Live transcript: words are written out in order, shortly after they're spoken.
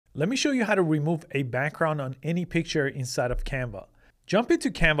Let me show you how to remove a background on any picture inside of Canva. Jump into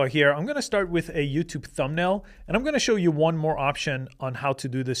Canva here. I'm going to start with a YouTube thumbnail, and I'm going to show you one more option on how to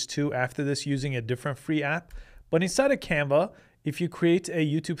do this too after this using a different free app. But inside of Canva, if you create a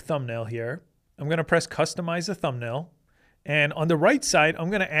YouTube thumbnail here, I'm going to press customize the thumbnail. And on the right side, I'm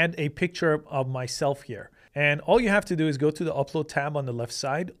going to add a picture of myself here. And all you have to do is go to the upload tab on the left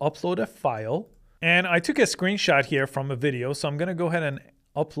side, upload a file. And I took a screenshot here from a video. So I'm going to go ahead and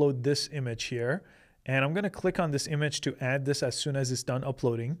upload this image here. And I'm going to click on this image to add this as soon as it's done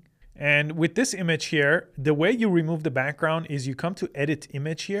uploading. And with this image here, the way you remove the background is you come to edit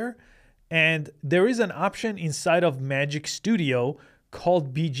image here. And there is an option inside of Magic Studio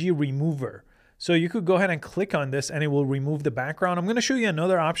called BG Remover. So you could go ahead and click on this and it will remove the background. I'm going to show you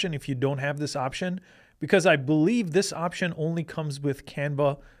another option if you don't have this option, because I believe this option only comes with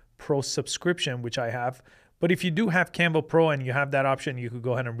Canva Pro subscription, which I have. But if you do have Canva Pro and you have that option, you could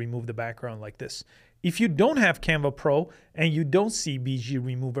go ahead and remove the background like this. If you don't have Canva Pro and you don't see BG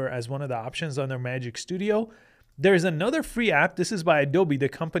Remover as one of the options under Magic Studio, there's another free app. This is by Adobe, the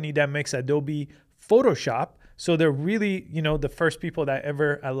company that makes Adobe Photoshop. So they're really, the first people that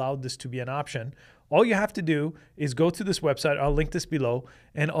ever allowed this to be an option. All you have to do is go to this website, I'll link this below,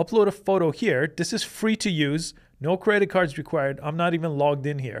 and upload a photo here. This is free to use, no credit cards required. I'm not even logged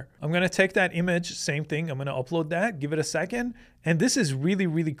in here. I'm gonna take that image, same thing, I'm gonna upload that, give it a second, and this is really,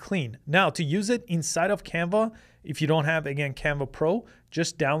 really clean. Now, to use it inside of Canva, if you don't have, again, Canva Pro,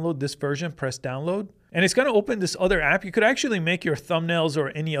 just download this version, press download, and it's gonna open this other app. You could actually make your thumbnails or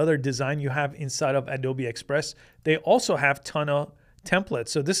any other design you have inside of Adobe Express. They also have a ton of templates.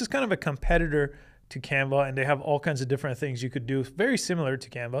 So this is kind of a competitor to Canva, and they have all kinds of different things you could do, very similar to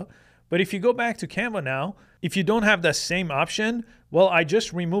Canva. But if you go back to Canva now, if you don't have that same option, well, I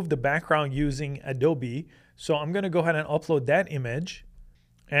just removed the background using Adobe. So I'm gonna go ahead and upload that image.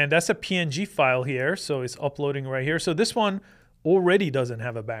 And that's a PNG file here, so it's uploading right here. So this one already doesn't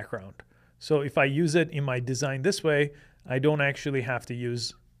have a background. So if I use it in my design this way, I don't actually have to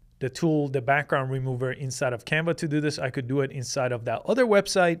use the tool, the background remover inside of Canva to do this. I could do it inside of that other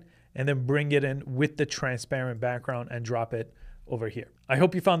website and then bring it in with the transparent background and drop it over here. I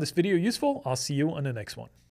hope you found this video useful. I'll see you on the next one.